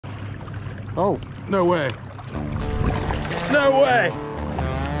Oh, no way. No way.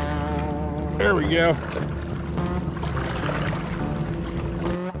 There we go.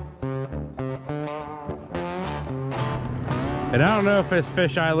 And I don't know if this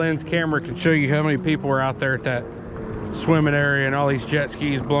fisheye lens camera can show you how many people are out there at that swimming area and all these jet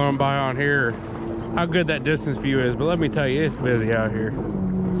skis blowing by on here, how good that distance view is, but let me tell you, it's busy out here.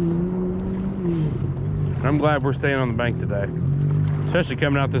 I'm glad we're staying on the bank today, especially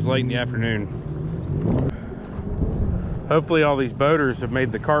coming out this late in the afternoon. Hopefully all these boaters have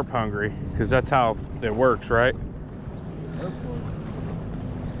made the carp hungry, because that's how it works, right?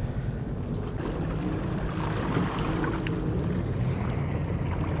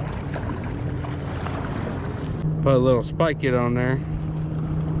 Put a little spike it on there.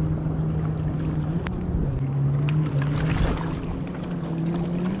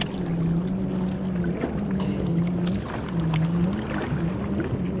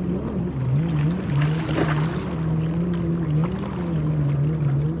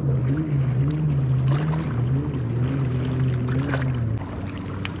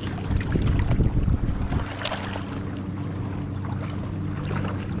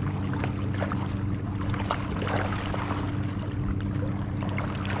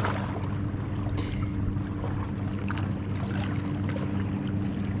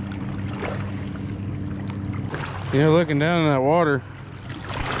 You know, looking down in that water,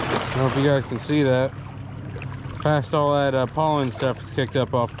 I don't know if you guys can see that, past all that pollen stuff that's kicked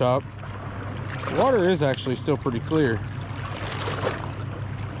up off top, the water is actually still pretty clear.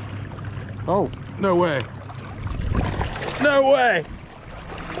 Oh, no way. No way.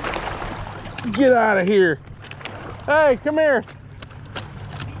 Get out of here. Hey, come here.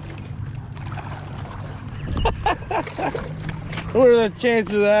 What are the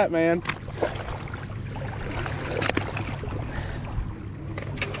chances of that, man?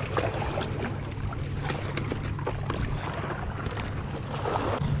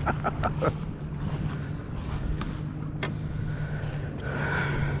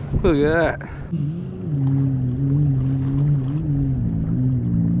 Look at that.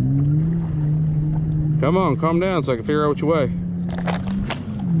 Come on, calm down so I can figure out which way.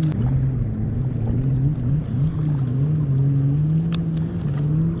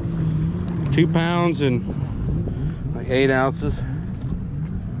 Two pounds and like 8 ounces.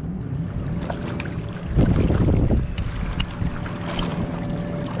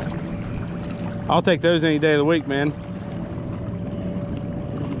 I'll take those any day of the week, man.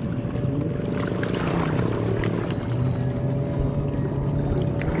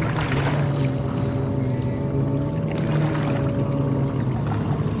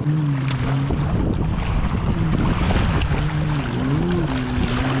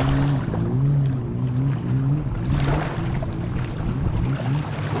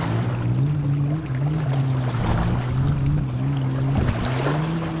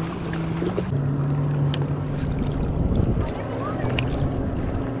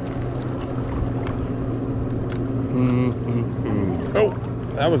 Oh,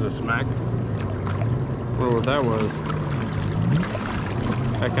 that was a smack. Wonder what that was.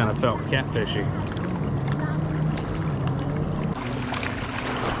 That kind of felt catfishy.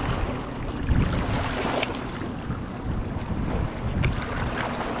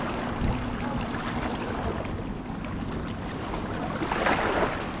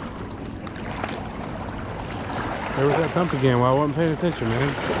 There was that thump again while I wasn't paying attention,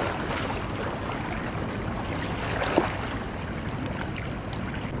 man.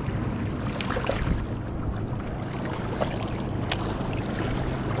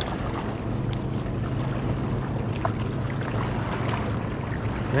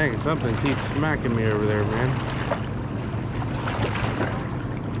 Dang, something keeps smacking me over there, man.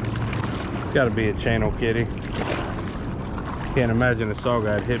 It's gotta be a channel kitty. Can't imagine a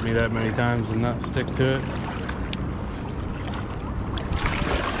saugeye would hit me that many times and not stick to it.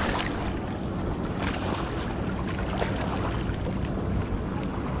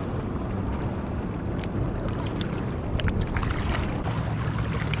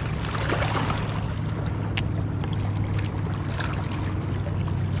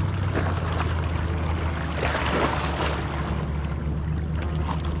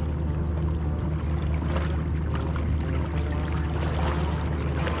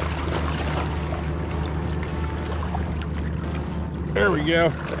 There we go.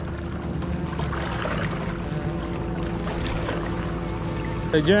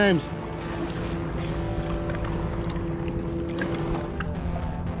 Hey, James.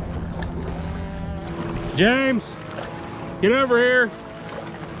 James, get over here.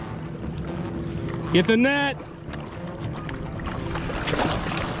 Get the net.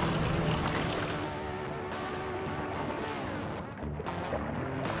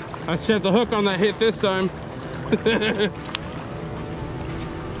 I set the hook on that hit this time.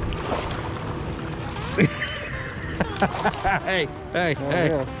 Hey.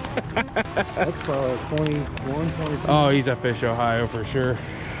 Yeah. That's probably like 21, 22. Oh, he's a fish Ohio for sure.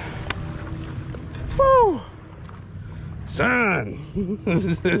 Woo! Son!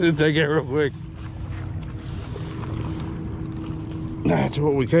 Take it real quick. That's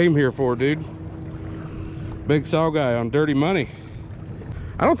what we came here for, dude. Big SAUGEYE on dirty money.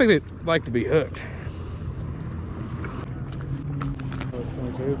 I don't think they like to be hooked.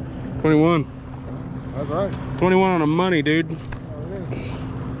 22. 21. That's right. 21 on the money, dude.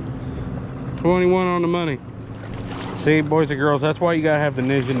 21 on the money. See, boys and girls, that's why you gotta have the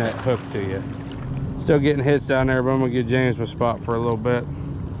Nision net hooked to you. Still getting hits down there, but I'm gonna give James my spot for a little bit.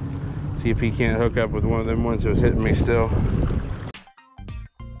 See if he can't hook up with one of them ones that was hitting me still.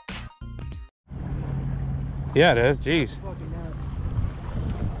 Yeah, it is. Jeez.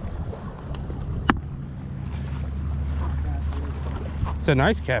 It's a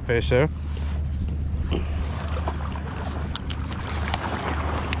nice catfish, though.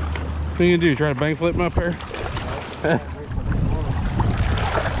 What are you gonna do? Try to bank flip him up here?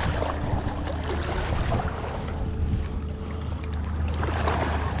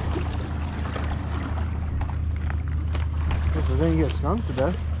 Guess we didn't get skunked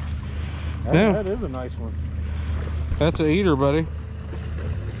today. That is a nice one. That's an eater, buddy.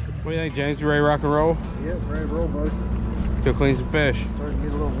 What do you think, James? You ready to rock and roll? Yep, ready to roll, buddy. Go clean some fish. Starting to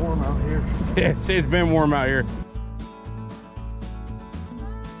get a little warm out here. Yeah, it's been warm out here.